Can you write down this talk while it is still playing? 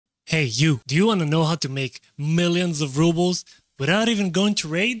Hey you, do you want to know how to make millions of rubles without even going to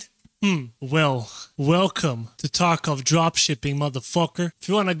raid? Well, welcome to Tarkov dropshipping, motherfucker. If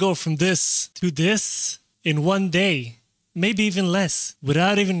you want to go from this to this in one day, maybe even less,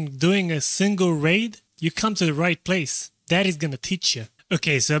 without even doing a single raid, you come to the right place. Daddy's gonna teach you.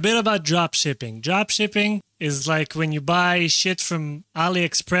 Okay, so a bit about dropshipping. Dropshipping is like when you buy shit from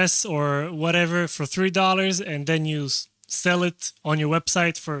AliExpress or whatever for $3 and then you sell it on your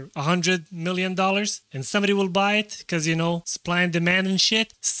website for $100 million and somebody will buy it because, you know, supply and demand and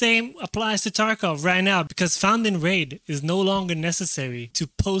shit. Same applies to Tarkov right now because found in raid is no longer necessary to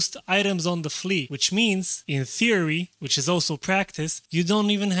post items on the fleet, which means in theory, which is also practice, you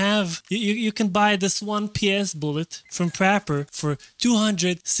don't even have, you can buy this one PS bullet from Prapper for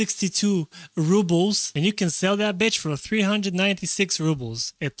 262 rubles and you can sell that bitch for 396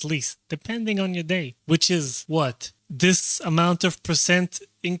 rubles at least, depending on your day, which is what? This amount of percent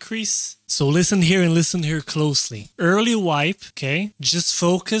increase. So listen here and listen here closely. Early wipe, okay? Just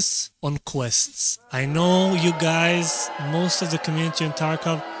focus on quests. I know you guys, most of the community in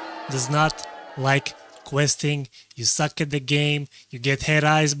Tarkov does not like questing. You suck at the game. You get head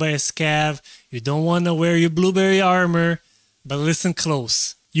eyes by a scav. You don't want to wear your blueberry armor. But listen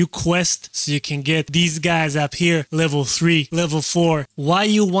close. You quest so you can get these guys up here, level 3, level 4. Why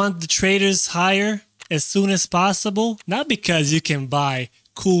you want the traders higher as soon as possible? Not because you can buy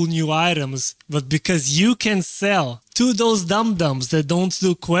cool new items, but because you can sell to those dum-dums that don't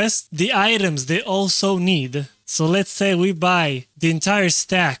do quests the items they also need. So let's say we buy the entire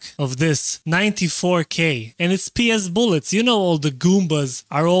stack of this 94k and it's PS bullets. You know, all the Goombas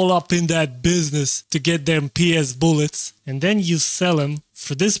are all up in that business to get them PS bullets, and then you sell them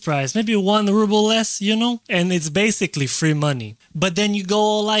for this price, maybe 1 ruble less, you know, and it's basically free money. But then you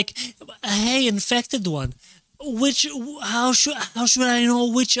go like, hey, infected one, how should I know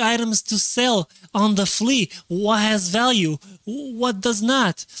which items to sell on the fleet? What has value? What does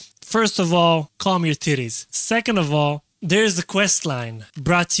not? First of all, calm your titties. Second of all, there's a quest line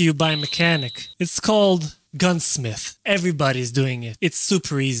brought to you by Mechanic. It's called Gunsmith. Everybody's doing it. It's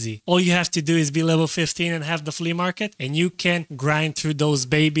super easy. All you have to do is be level 15 and have the flea market and you can grind through those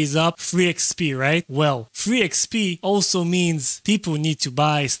babies up. Free XP, right? Well, free XP also means people need to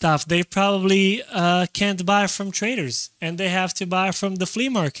buy stuff they probably can't buy from traders and they have to buy from the flea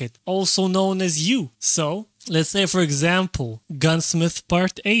market, also known as you. So let's say, for example, Gunsmith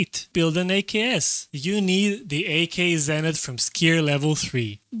Part 8, build an AKS. You need the AK Zenith from Skier level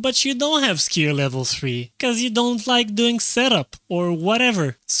 3. But you don't have Skier level 3 because you don't like doing setup or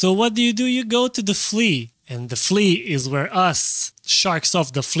whatever. So what do? You go to the flea. And the flea is where us, sharks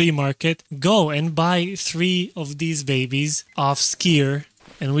of the flea market, go and buy 3 of these babies off Skier.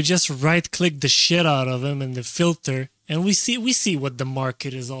 And we just right-click the shit out of them in the filter. And we see what the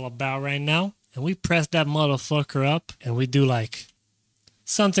market is all about right now. And we press that motherfucker up and we do like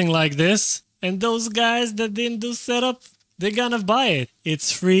something like this. And those guys that didn't do setup, they're gonna buy it.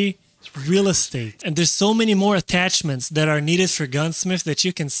 It's free real estate. And there's so many more attachments that are needed for Gunsmith that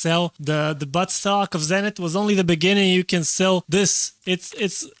you can sell. The buttstock of Zenith was only the beginning. You can sell this.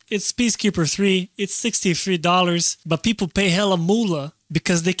 It's Peacekeeper 3. It's $63. But people pay hella moolah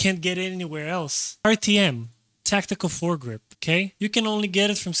because they can't get it anywhere else. RTM. Tactical foregrip, okay? You can only get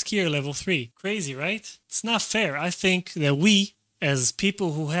it from Skier level 3. Crazy, right? It's not fair. I think that we, as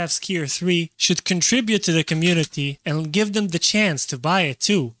people who have Skier 3, should contribute to the community and give them the chance to buy it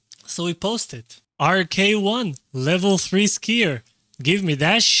too. So we post it. RK1, level 3 Skier. Give me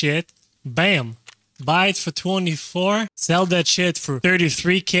that shit. Bam. Buy it for 24, sell that shit for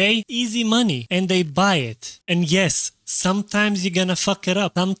 33k, easy money, and they buy it. And yes, sometimes you're gonna fuck it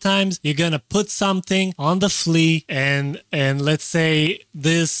up. Sometimes you're gonna put something on the flea and let's say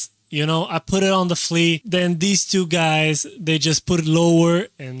this, you know, I put it on the flea, then these 2 guys, they just put it lower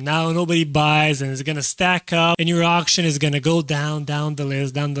and now nobody buys and it's gonna stack up and your auction is gonna go down the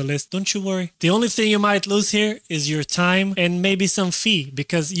list. Don't you worry. The only thing you might lose here is your time and maybe some fee,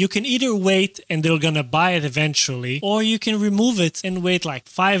 because you can either wait and they're gonna buy it eventually, or you can remove it and wait like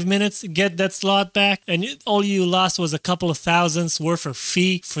 5 minutes, get that slot back, and all you lost was a couple of thousands worth of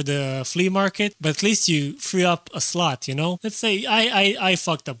fee for the flea market, but at least you free up a slot, you know? Let's say I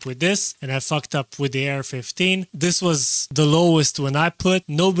fucked up with this and I fucked up with the AR-15. This was the lowest when I put.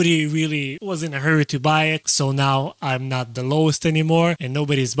 Nobody really was in a hurry to buy it, so now I'm not the lowest anymore and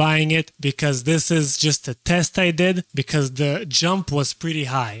nobody's buying it because this is just a test I did because the jump was pretty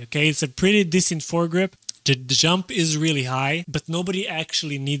high. Okay, it's a pretty decent foregrip. The jump is really high, but nobody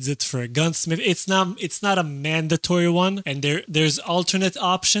actually needs it for a gunsmith. It's not a mandatory one, and there's alternate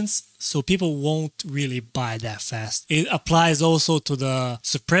options, so people won't really buy that fast. It applies also to the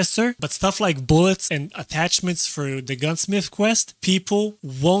suppressor, but stuff like bullets and attachments for the gunsmith quest, people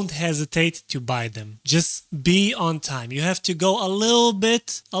won't hesitate to buy them. Just be on time. You have to go a little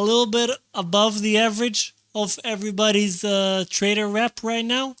bit above the average of everybody's trader rep right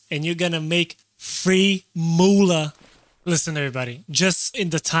now, and you're gonna make free moolah. Listen, everybody, just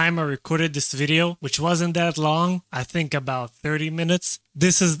in the time I recorded this video, which wasn't that long, I think about 30 minutes,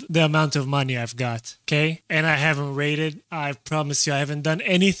 this is the amount of money I've got, okay? And I haven't rated. I promise you I haven't done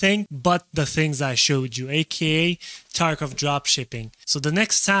anything but the things I showed you, aka Tarkov dropshipping. So the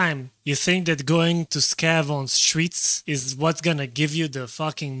next time you think that going to scav on streets is what's gonna give you the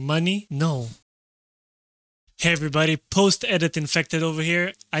fucking money, no. Hey everybody, post-edit infected over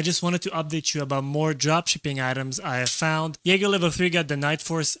here. I just wanted to update you about more dropshipping items I have found. Jaeger level 3 got the Night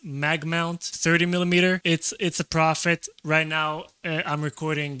Force mag mount, 30mm. It's a profit. Right now, I'm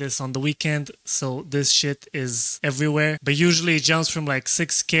recording this on the weekend, so this shit is everywhere. But usually it jumps from like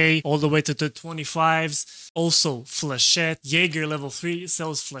 6k all the way to the 25s. Also, flechette. Jaeger level 3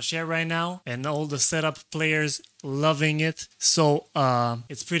 sells flechette right now, and all the setup players loving it. So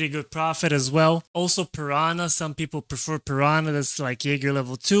it's pretty good profit as well. Also Piranha, some people prefer Piranha, that's like Jaeger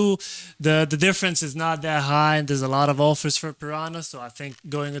level 2. The difference is not that high, and there's a lot of offers for Piranha, so I think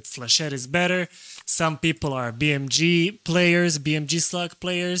going with flechette is better. Some people are BMG players, BMG slug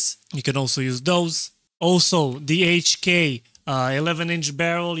players. You can also use those. Also the HK 11-inch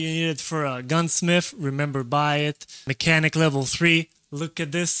barrel, you need it for a gunsmith. Remember, buy it. Mechanic level 3, look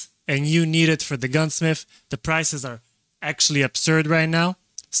at this. And you need it for the gunsmith. The prices are actually absurd right now.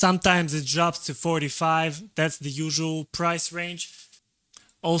 Sometimes it drops to 45. That's the usual price range.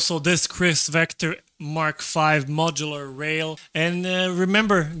 Also this Chris Vector Mark V modular rail. And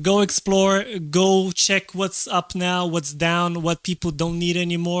remember, go explore, go check what's up now, what's down, what people don't need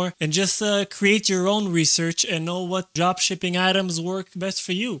anymore. And just create your own research and know what dropshipping items work best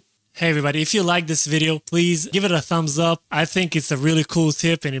for you. Hey everybody, if you like this video, please give it a thumbs up. I think it's a really cool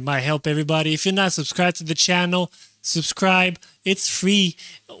tip and it might help everybody. If you're not subscribed to the channel, subscribe. It's free.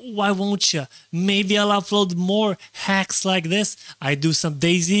 Why won't you? Maybe I'll upload more hacks like this. I do some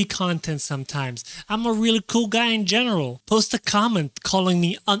DayZ content sometimes. I'm a really cool guy in general. Post a comment calling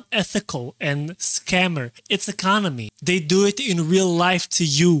me unethical and scammer. It's economy. They do it in real life to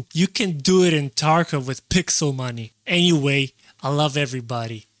you. You can do it in Tarkov with pixel money. Anyway, I love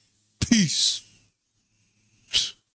everybody. Peace.